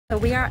So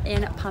we are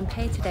in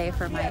Pompeii today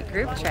for my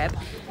group trip.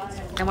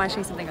 I want to show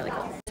you something really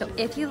cool. So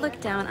if you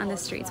look down on the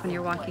streets when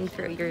you're walking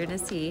through, you're going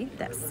to see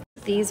this.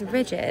 These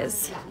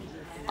ridges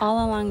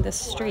all along the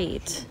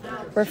street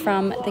were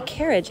from the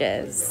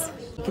carriages.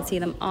 You can see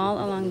them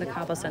all along the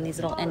cobblestone, these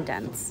little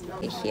indents.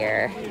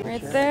 Here,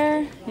 right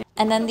there.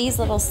 And then these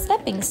little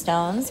stepping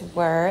stones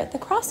were the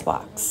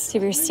crosswalks. So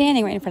if you're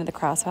standing right in front of the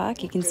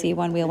crosswalk, you can see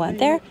one wheel went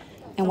there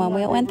and one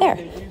wheel went there,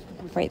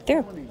 right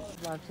through.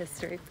 Love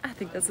history. I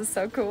think this is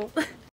so cool.